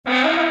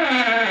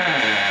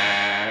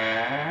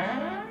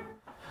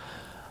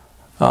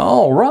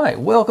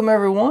Alright, welcome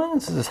everyone.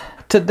 This is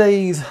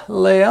today's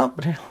layout.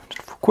 But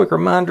just a quick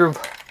reminder of,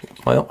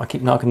 well, I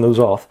keep knocking those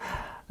off.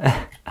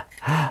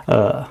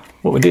 What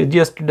we did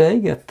yesterday,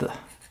 got the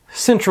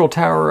central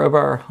tower of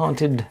our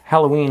haunted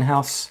Halloween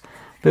house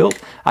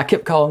built. I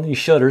kept calling these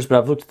shutters, but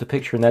I've looked at the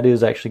picture and that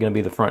is actually going to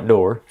be the front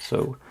door.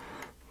 So,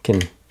 I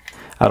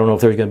don't know if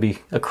there's going to be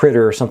a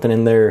critter or something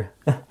in there.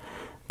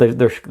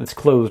 It's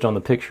closed on the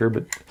picture,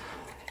 but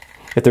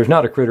if there's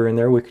not a critter in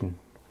there,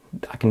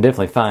 I can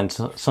definitely find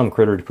some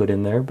critter to put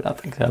in there. But I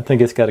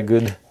think it's got a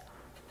good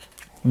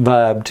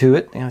vibe to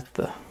it.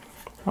 Got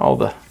all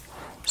the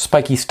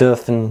spiky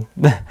stuff, and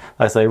like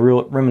I say,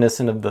 real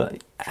reminiscent of the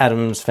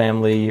Addams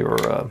Family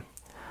or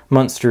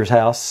Munster's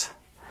house.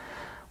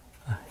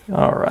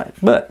 All right,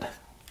 but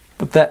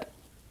with that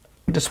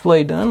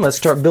display done, let's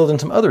start building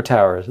some other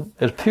towers.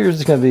 It appears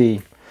it's going to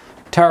be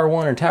Tower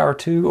 1 or Tower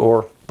 2,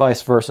 or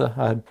vice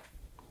versa.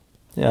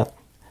 I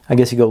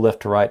guess you go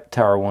left to right,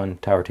 Tower 1,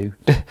 Tower 2.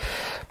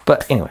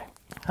 But anyway,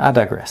 I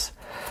digress.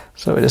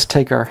 So we just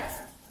take our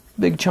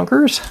big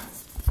chunkers.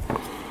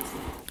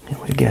 And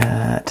we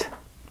got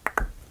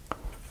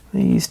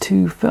these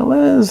two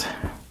fellas.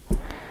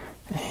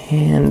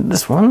 And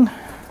this one.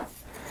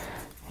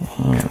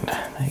 And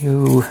they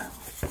go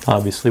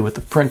obviously with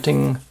the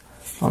printing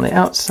on the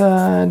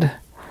outside.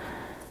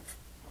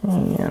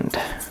 And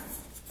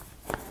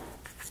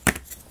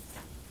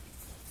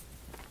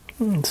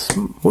one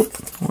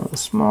of the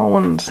small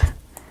ones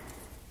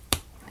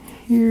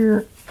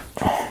here.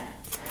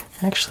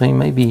 Actually,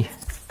 maybe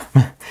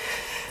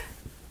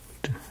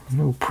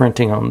no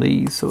printing on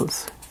these, so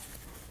let's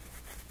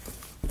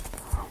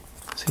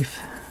see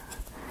if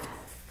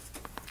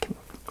I can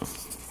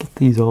get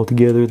these all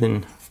together,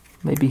 then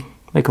maybe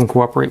make them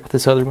cooperate with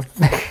this other one.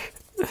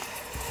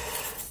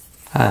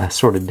 I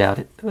sort of doubt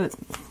it, but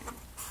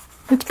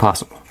it's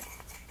possible.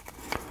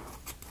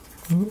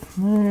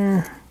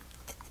 There.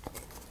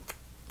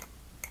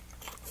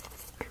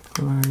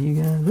 Line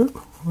you guys up.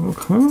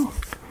 Okay.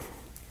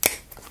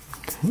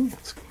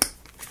 It's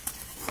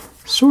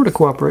sort of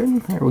cooperating.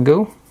 There we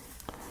go.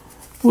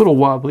 A little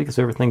wobbly because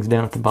everything's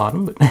down at the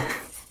bottom, but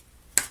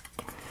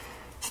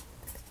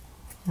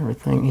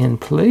everything in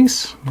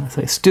place. I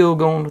say still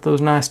going with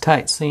those nice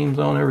tight seams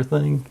on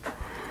everything.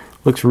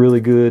 Looks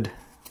really good.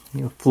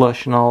 You know,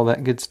 flush and all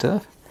that good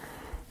stuff.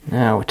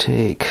 Now we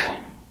take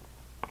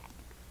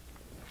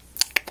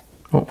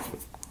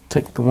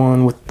the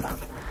one with the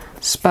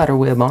spider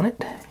web on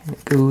it, and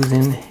it goes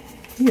in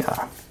here.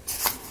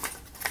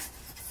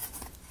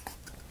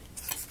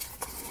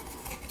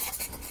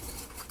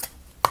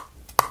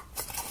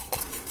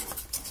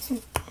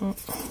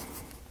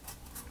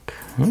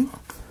 Okay.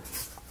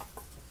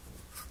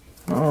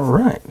 All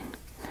right.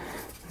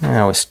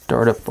 Now we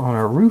start up on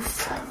our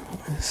roof.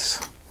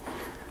 This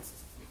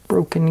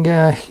broken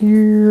guy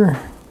here.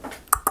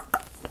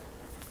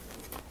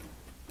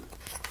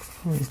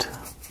 Into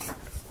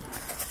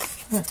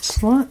that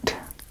slot.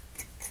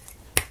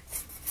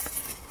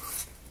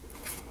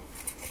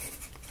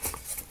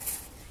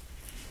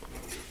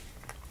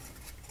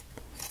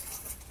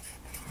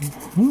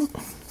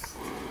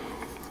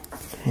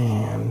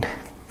 And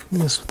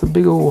this with a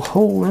big old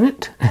hole in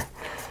it.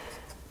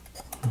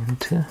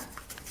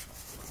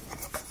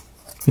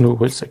 No,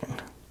 wait a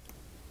second.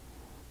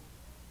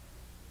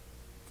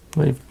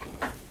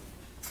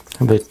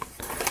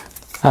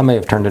 I may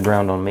have turned it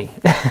around on me.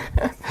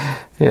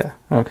 Yeah,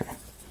 okay.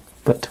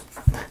 But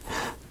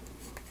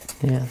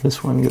yeah,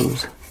 this one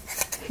goes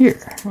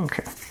here.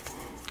 Okay.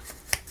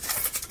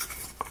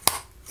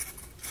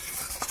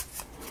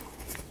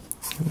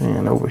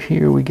 And over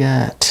here we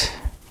got,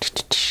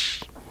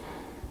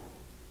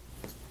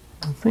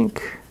 I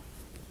think,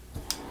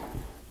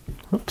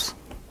 oops,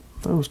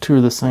 those two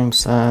are the same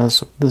size,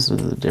 so this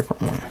is a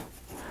different one.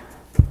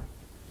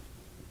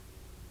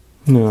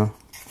 No.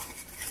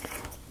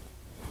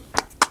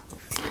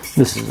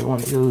 This is the one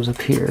that goes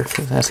up here,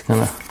 because that's going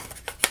to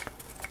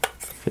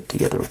fit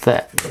together with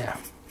that, yeah.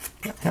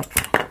 Yep.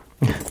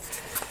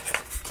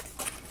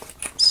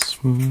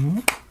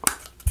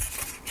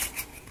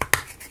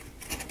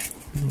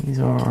 These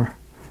are,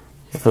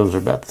 those are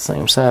about the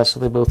same size, so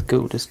they both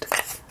go just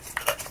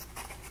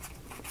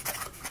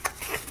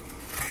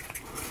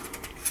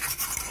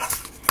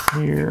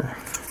here.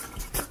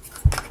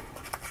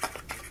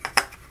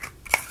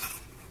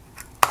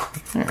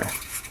 There.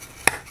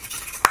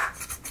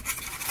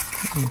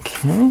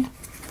 Okay.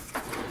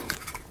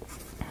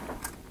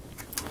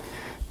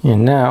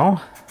 And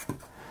now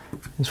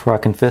is where I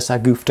confess I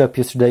goofed up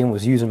yesterday and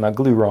was using my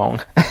glue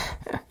wrong.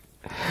 It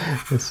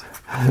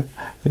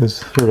was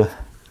sort of,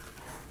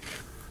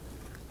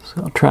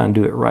 so I'll try and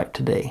do it right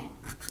today.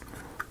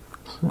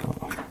 So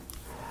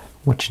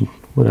what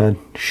I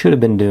should have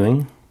been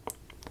doing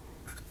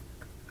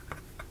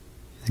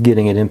is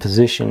getting it in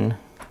position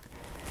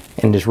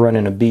and just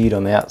running a bead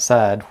on the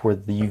outside where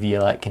the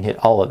UV light can hit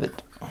all of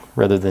it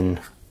rather than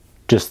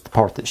just the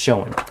part that's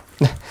showing.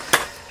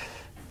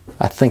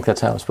 I think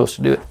that's how I'm supposed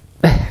to do it.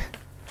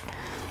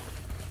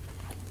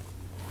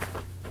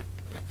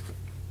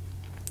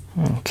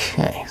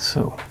 Okay,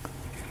 so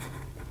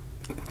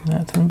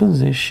That's in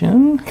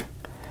position.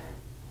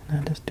 And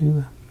I just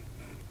do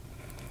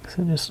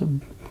just a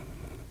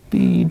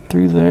bead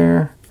through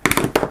there,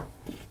 and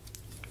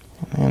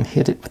then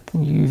hit it with the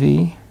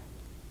UV.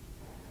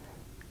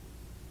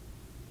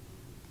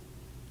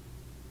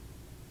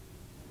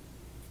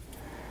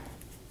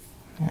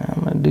 Now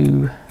I'm going to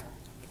do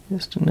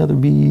just another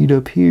bead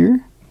up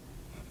here.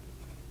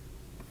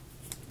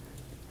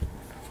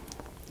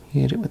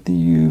 Hit it with the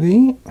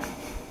UV.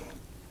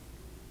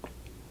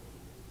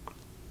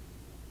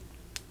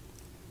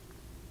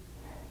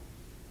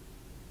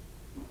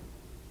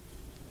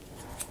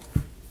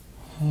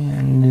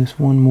 And just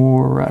one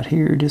more right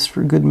here just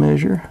for good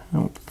measure.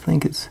 I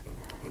think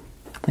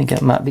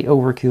that might be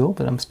overkill,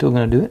 but I'm still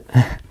going to do it.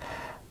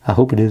 I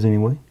hope it is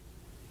anyway.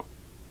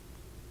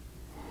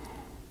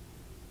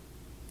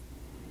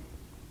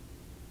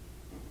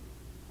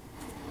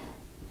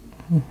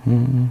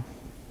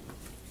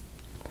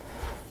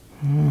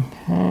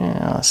 Okay,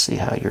 let's see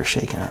how you're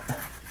shaking up.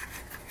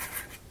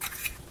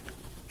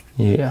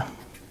 Yeah.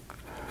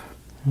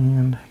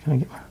 And can I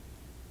get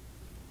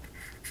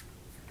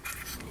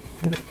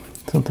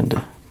something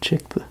to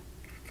check the...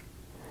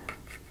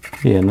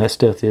 Yeah, and that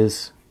stuff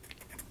is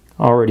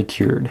already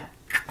cured.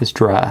 It's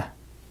dry.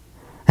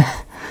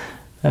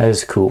 That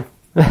is cool.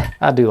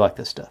 I do like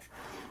this stuff.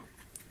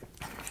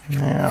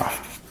 Now,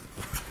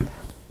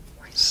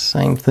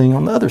 same thing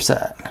on the other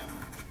side.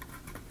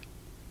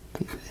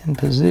 Get it in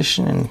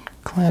position and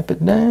clamp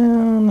it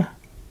down.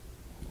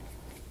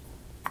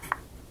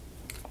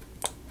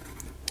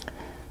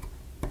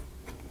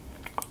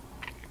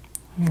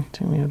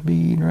 Do me a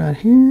bead right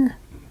here.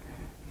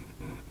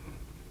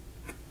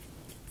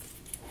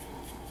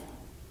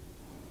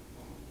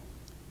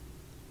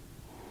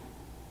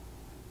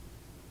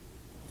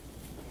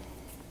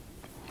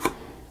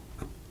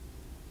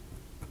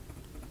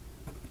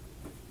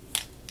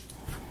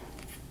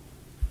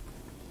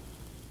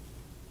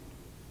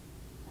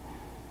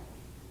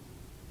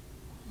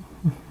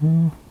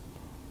 And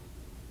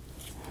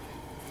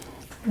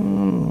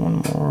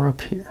one more up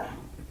here.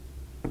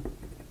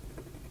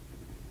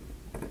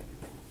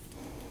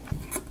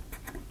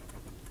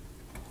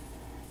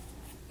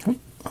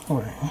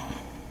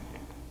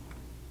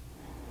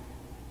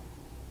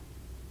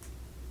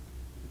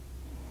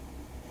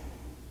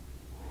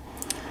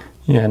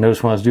 Yeah, I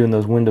noticed when I was doing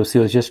those window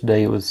seals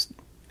yesterday,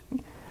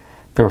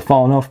 they were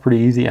falling off pretty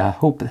easy. I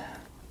hope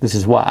this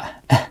is why.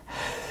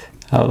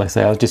 Like I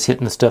say, I was just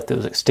hitting the stuff that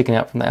was like sticking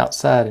out from the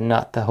outside and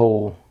not the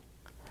whole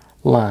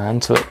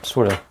line, so it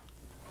sort of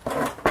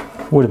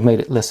would have made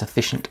it less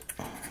efficient.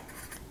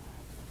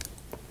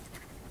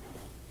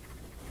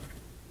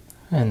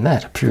 And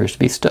that appears to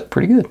be stuck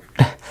pretty good.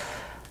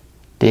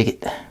 Dig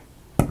it.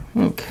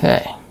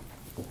 Okay.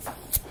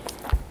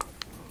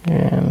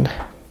 And,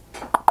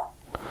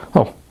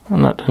 oh,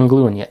 I'm not done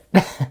gluing yet.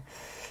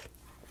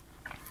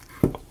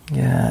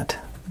 Got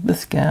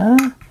this guy.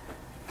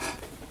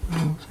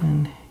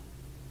 And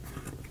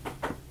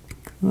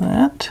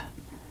that.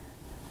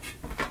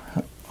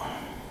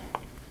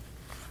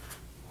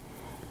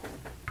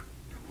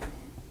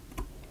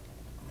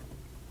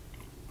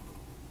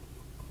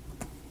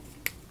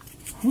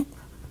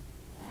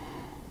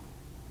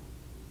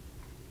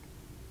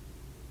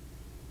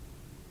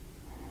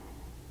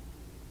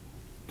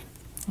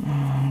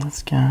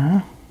 This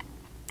guy.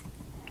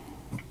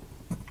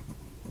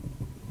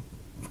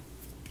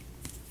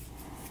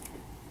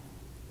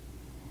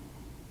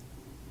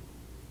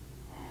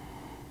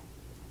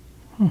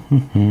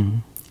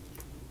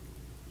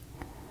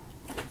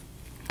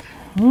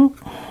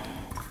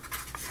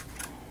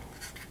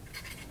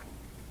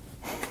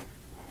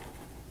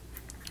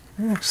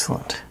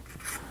 Excellent.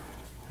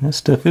 This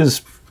stuff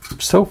is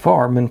so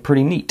far been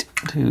pretty neat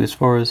too, as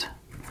far as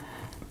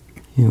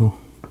no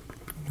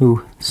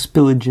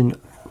spillage and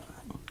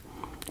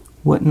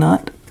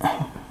whatnot.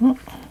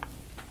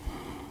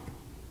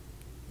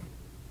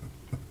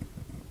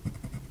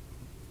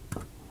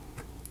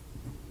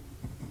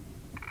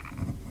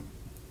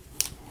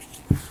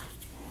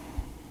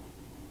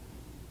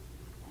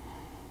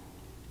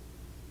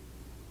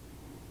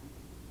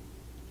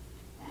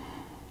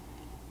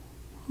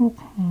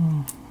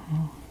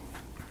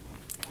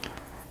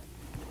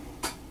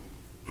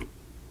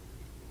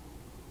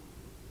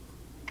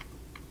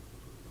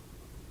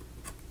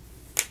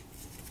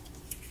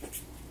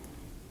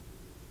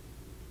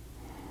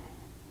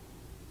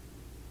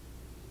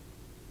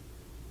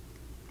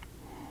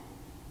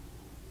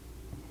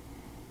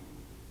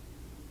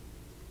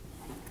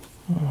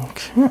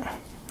 Okay.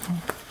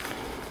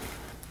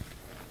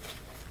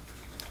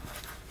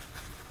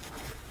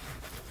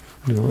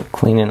 Do a little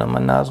cleaning on my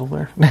nozzle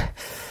there.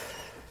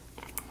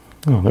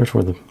 Oh, there's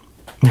where the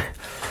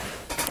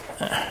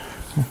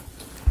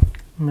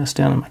mess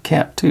down in my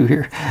cap too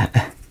here.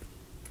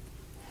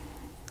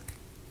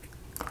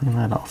 Clean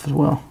that off as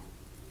well.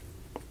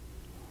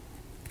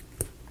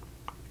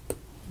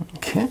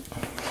 Okay.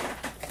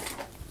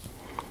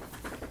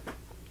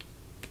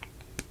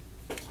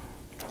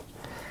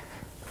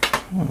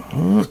 All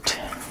right.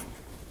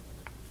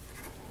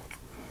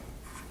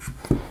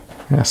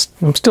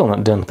 I'm still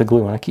not done with the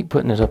glue, and I keep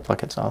putting it up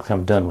like it's like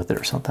I'm done with it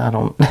or something. I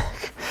don't.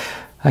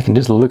 I can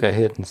just look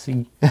ahead and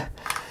see.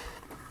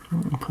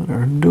 Put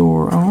our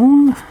door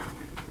on.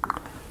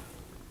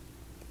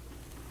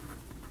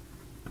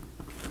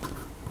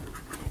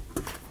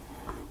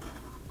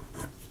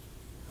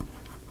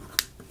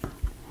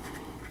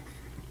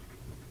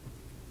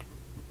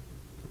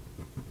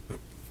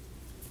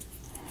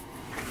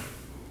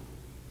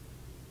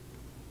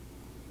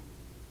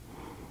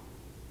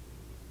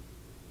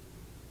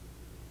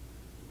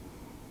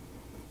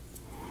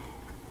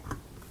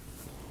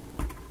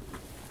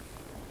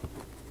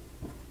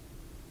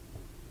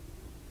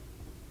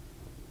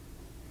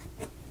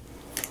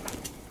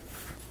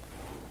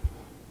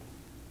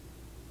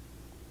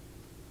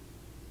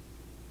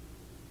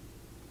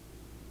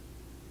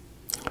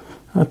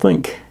 I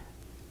think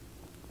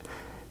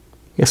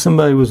if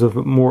somebody was of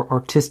a more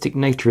artistic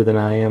nature than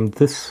I am,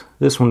 this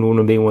one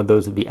wouldn't be one of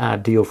those that'd be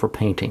ideal for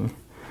painting.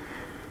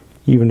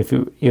 Even if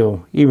it,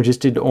 even just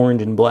did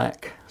orange and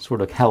black,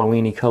 sort of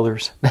Halloween-y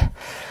colors. I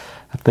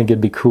think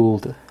it'd be cool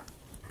to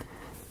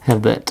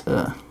have that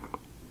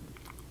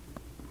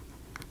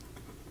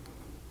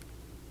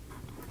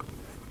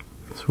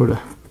sort of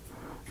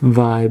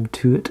vibe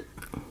to it.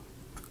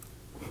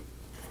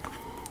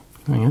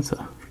 I think that's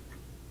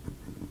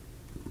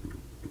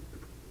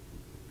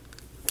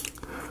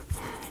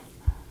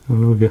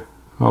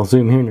I'll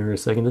zoom in here a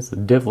second. That's a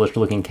devilish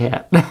looking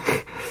cat. That's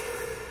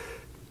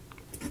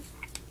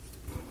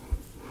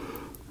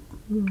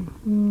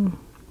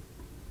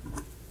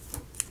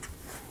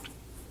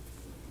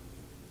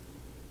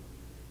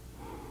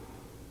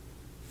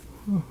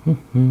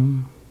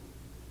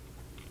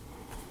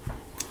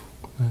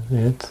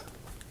it.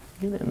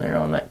 Get in there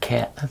on that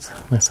cat.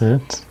 That's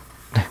it.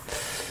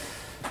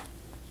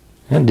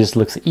 That just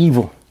looks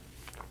evil.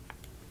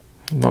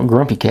 Well,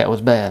 Grumpy Cat was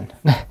bad.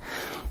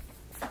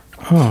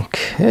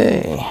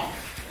 Okay.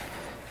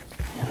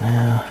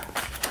 Now,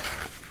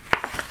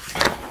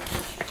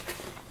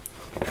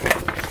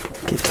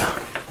 this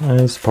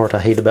is the part I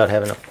hate about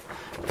having a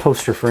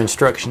poster for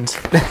instructions.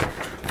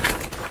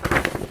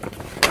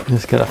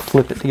 Just gotta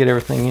flip it to get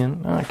everything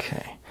in.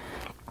 Okay.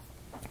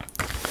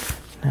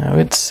 Now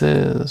it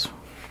says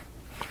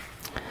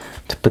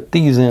to put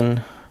these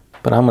in,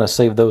 but I'm gonna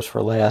save those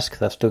for last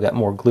because I've still got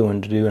more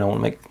gluing to do, and I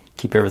want to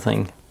keep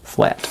everything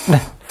flat.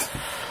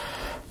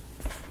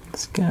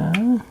 This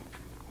guy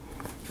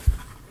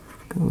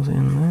goes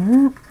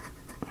in there.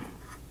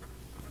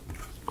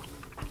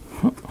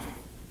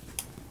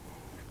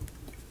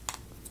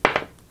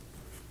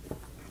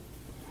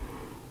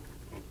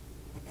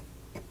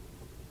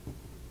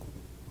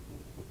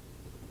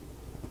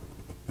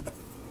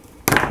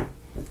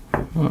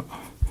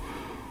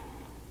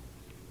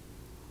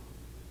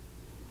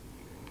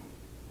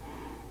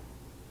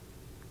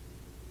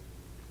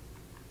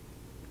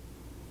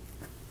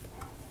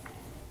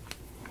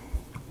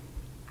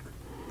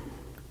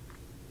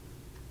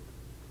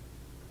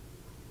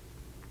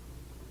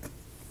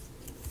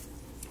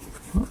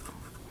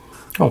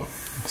 Oh,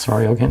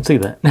 sorry, I can't see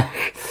that.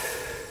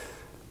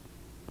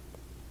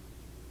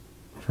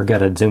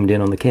 Forgot I'd zoomed in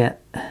on the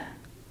cat.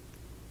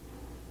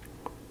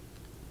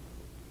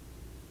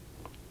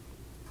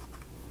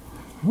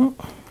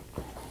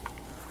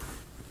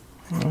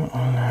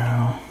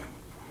 Now,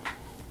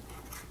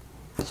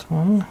 this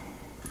one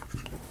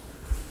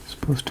is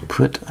supposed to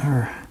put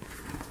our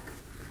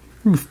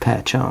roof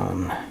patch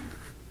on.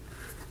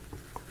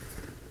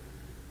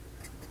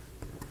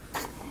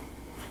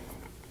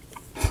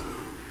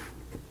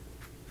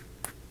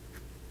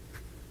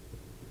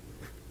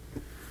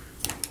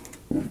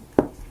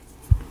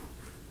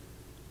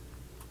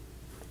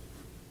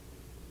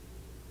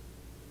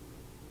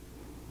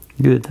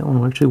 Good, that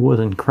one actually was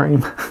in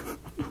cream.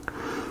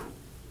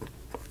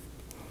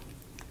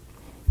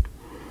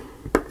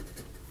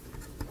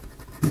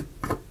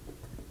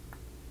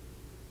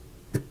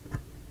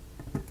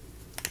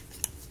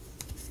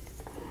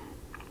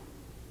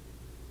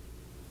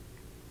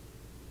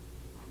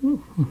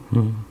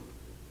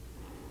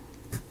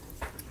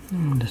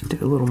 Just do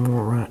a little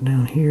more right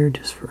down here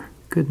just for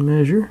good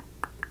measure.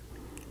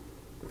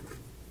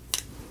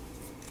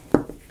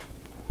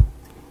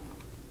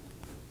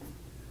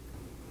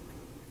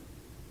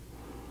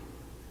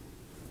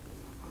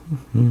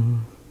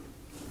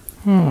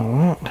 All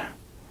right.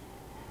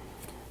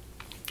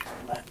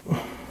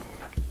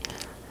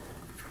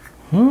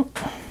 Oop,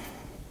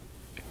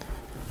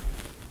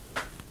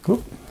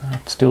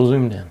 I'm still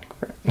zoomed in.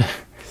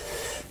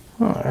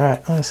 All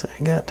right, let's see.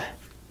 I got.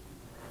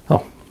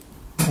 Oh,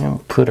 and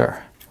we'll put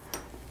our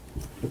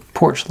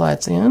porch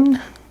lights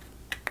in.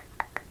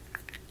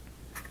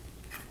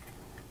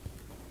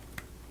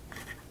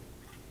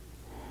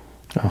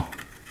 Oh,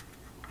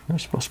 they're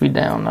supposed to be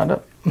down, not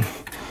up.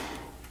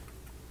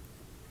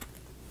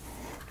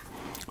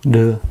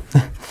 Duh.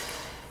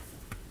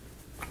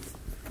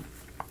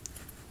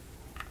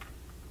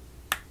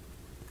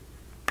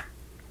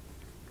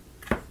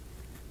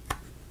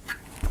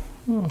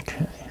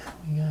 Okay,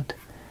 we got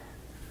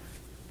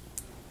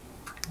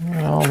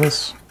all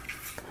this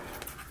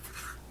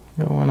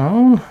going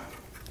on.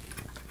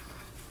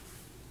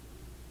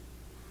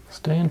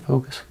 Stay in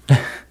focus.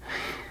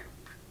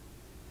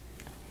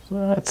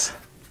 So that's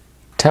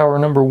tower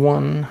number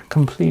 1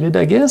 completed,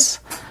 I guess.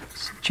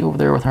 Set you over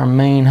there with our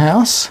main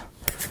house.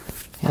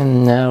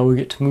 And now we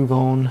get to move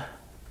on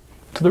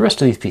to the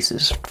rest of these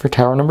pieces for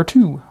tower number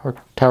 2 or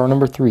tower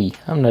number 3.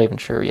 I'm not even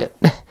sure yet.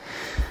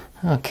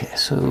 Okay,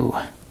 so,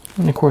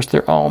 and of course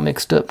they're all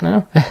mixed up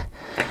now.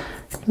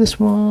 This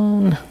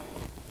one,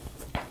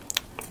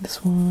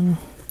 and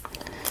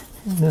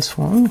this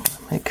one.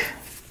 Make,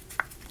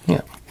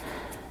 yeah.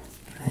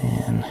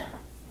 And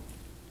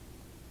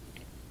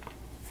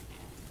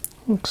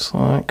looks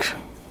like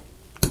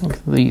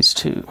these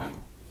two.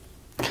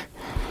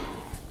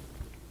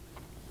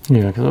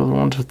 Yeah, because those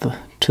ones with the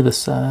to the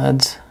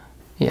sides.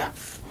 Yeah.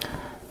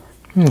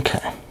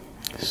 Okay.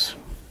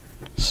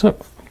 So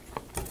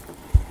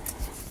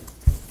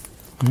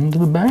into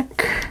the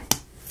back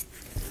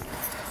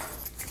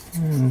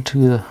and to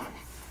the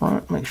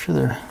front. Make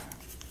sure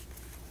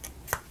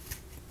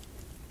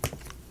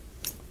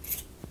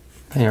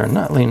they are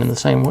not leaning the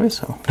same way.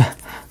 So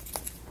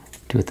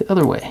do it the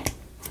other way.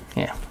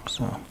 Yeah.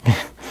 So.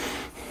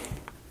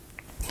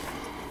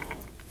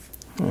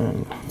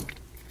 And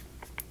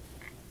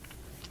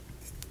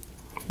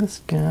this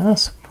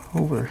guy's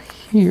over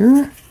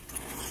here.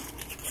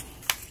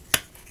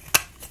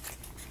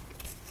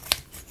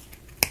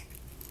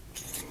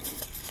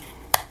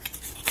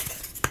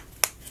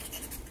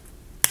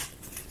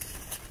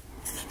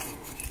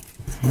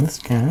 And this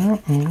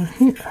guy over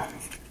here.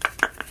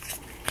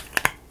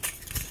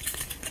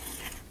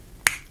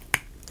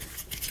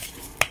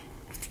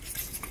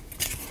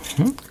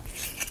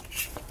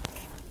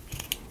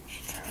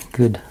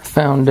 Good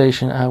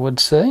foundation, I would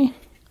say.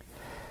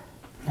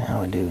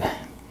 Now we do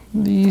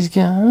these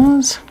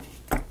guys.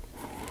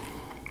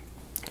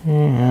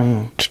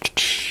 And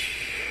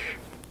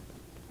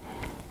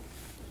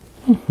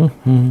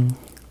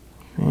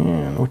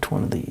and which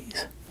one of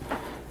these?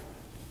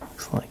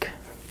 Looks like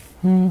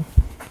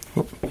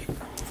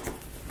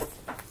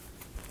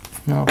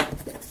no,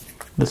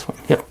 this one.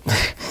 Yep.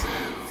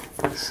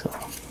 So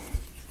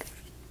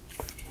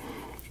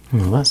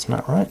that's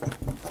not right.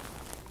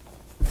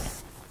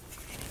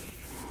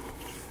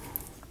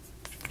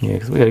 Yeah,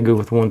 because we got to go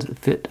with the ones that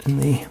fit in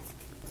the.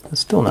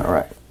 That's still not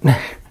right.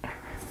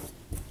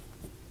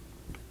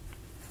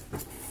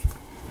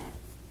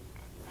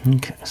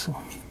 Okay, so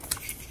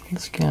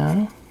this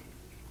guy.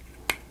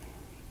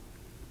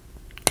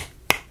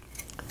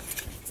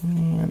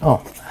 And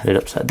oh, I had it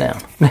upside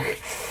down.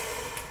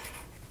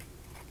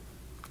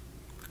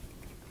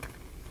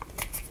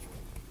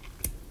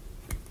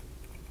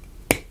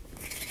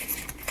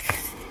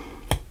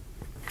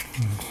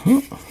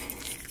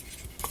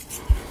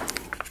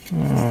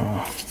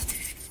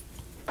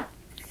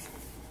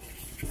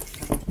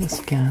 This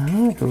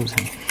guy goes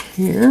in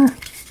here.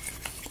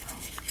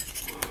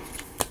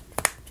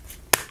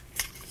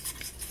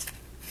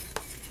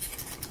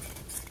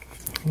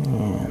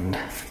 And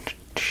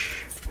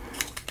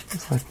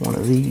it's like one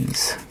of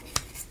these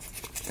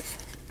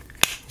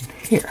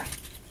here.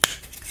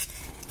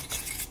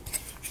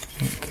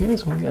 Okay,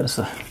 so we got us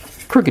a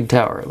crooked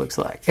tower, it looks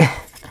like.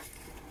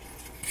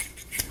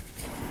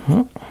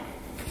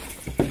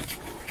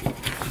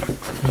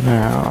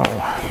 Now,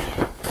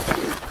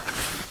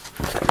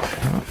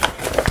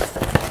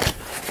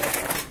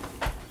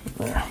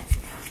 there.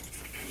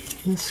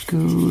 This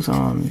goes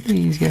on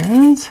these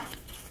guys.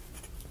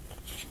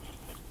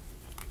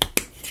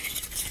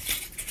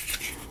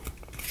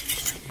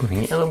 Putting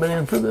a little bit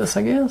in for this,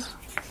 I guess.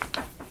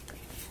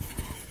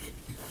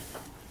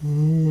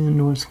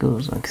 And what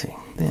goes, let's see.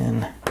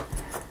 Then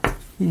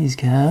these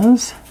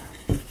guys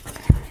go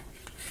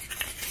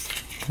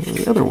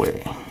the other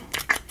way.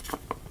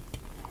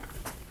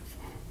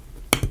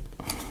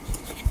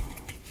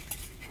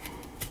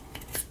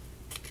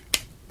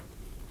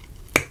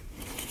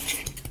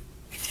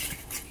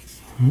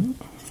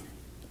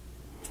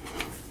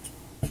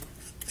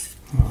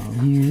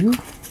 You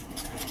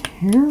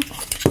here.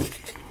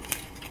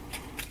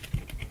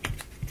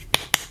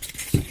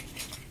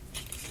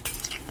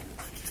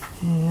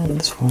 And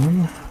this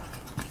one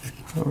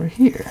over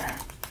here.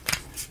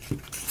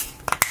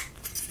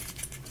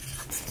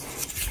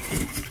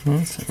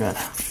 So I got a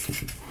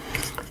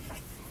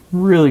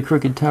really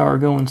crooked tower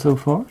going so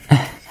far.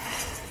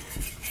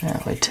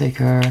 Now we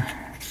take our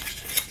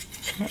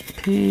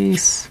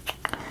piece.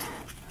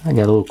 I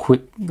got a little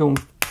going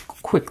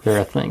quick there,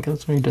 I think. I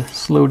just need to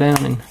slow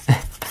down, and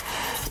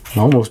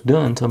I'm almost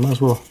done, so I might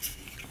as well.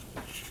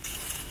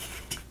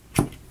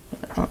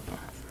 Now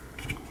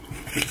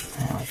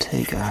we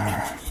take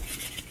our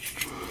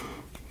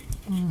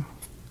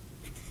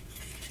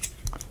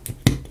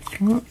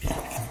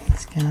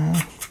this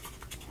guy.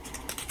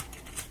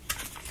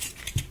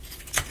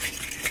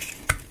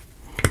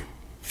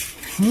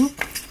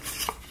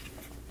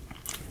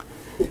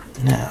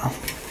 Now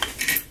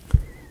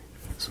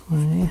this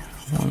way,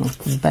 one with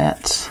the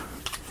bats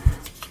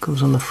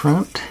goes on the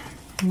front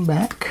and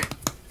back.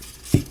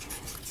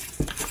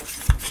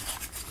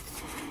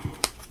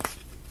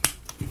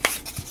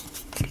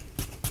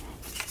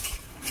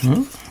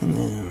 And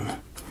then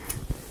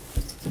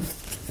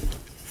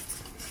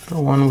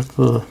the one with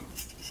the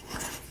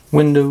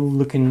window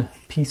looking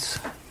piece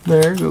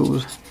there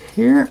goes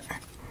here.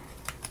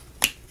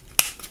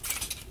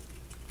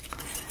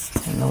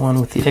 And the one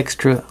with the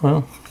extra,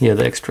 well, yeah,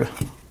 the extra.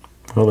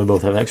 Well, they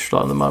both have extra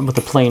on them, but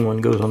the plain one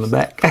goes on the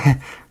back.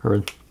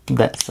 Or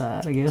that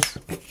side, I guess.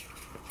 I'm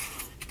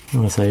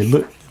gonna say,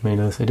 look, I mean,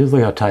 just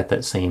look how tight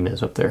that seam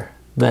is up there.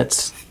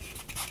 That's,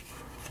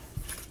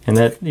 and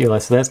that, you know,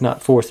 so that's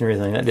not forced or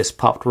anything. That just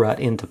popped right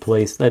into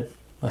place. That,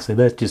 I say,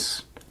 that's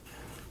just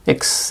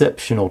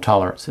exceptional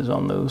tolerances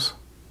on those.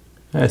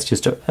 That's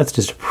just a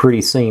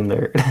pretty seam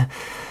there.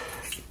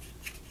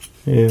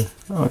 Yeah.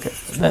 Okay,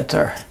 that's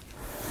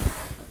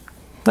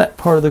that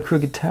part of the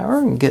crooked tower,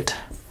 and get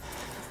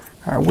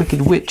our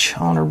Wicked Witch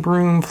on her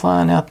broom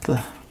flying out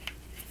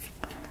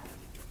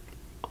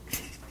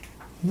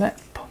that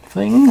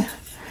thing.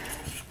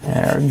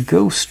 And our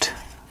ghost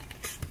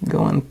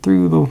going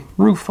through the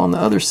roof on the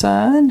other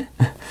side.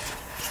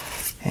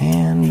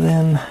 And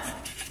then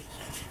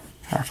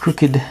our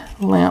crooked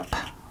lamp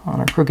on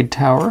our crooked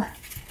tower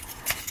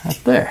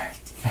right there.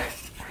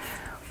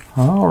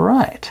 All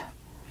right.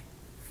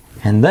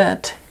 And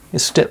that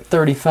is step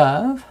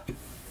 35,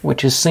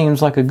 which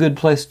seems like a good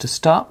place to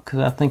stop, because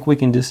I think we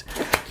can just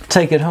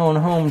take it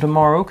home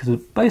tomorrow, because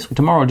basically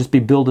tomorrow I'll just be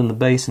building the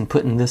base and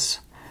putting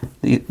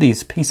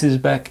these pieces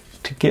back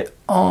to get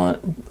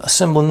on,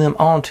 assembling them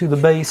onto the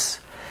base.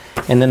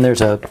 And then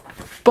there's a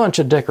bunch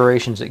of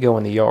decorations that go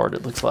in the yard,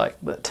 it looks like.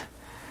 But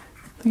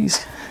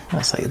these,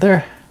 I say,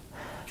 they're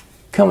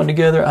coming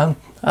together.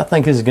 I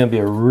think this is going to be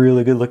a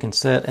really good looking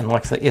set. And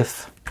like I say,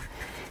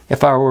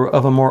 if I were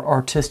of a more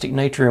artistic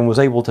nature and was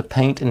able to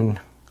paint and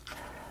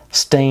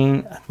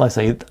stain, like I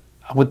say,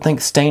 I would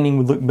think staining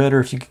would look better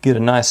if you could get a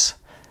nice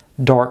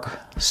dark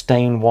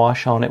stain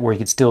wash on it where you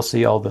could still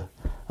see all the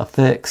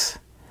effects.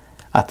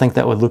 I think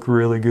that would look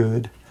really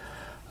good.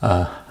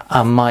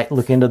 I might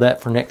look into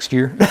that for next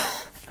year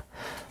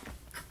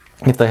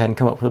if they hadn't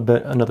come up with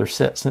another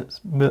set since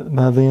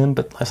by then.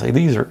 But I say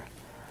these are,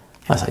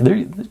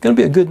 they're going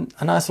to be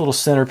a nice little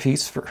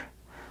centerpiece for,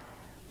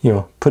 you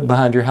know, put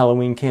behind your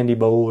Halloween candy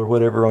bowl or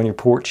whatever on your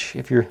porch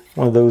if you're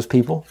one of those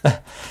people.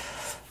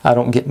 I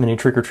don't get many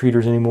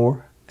trick-or-treaters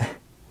anymore.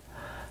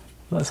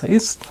 Let's say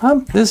this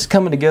is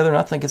coming together, and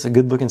I think it's a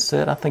good-looking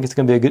set. I think it's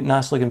going to be a good,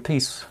 nice-looking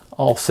piece,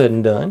 all said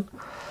and done.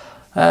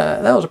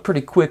 That was a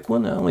pretty quick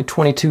one, only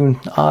 22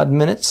 odd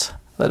minutes.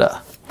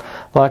 But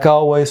like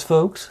always,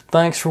 folks,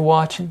 thanks for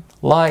watching.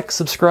 Like,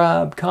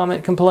 subscribe,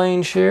 comment,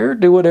 complain, share.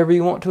 Do whatever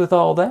you want to with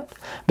all that.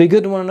 Be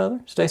good to one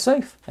another. Stay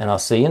safe, and I'll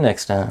see you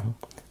next time.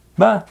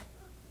 Bye.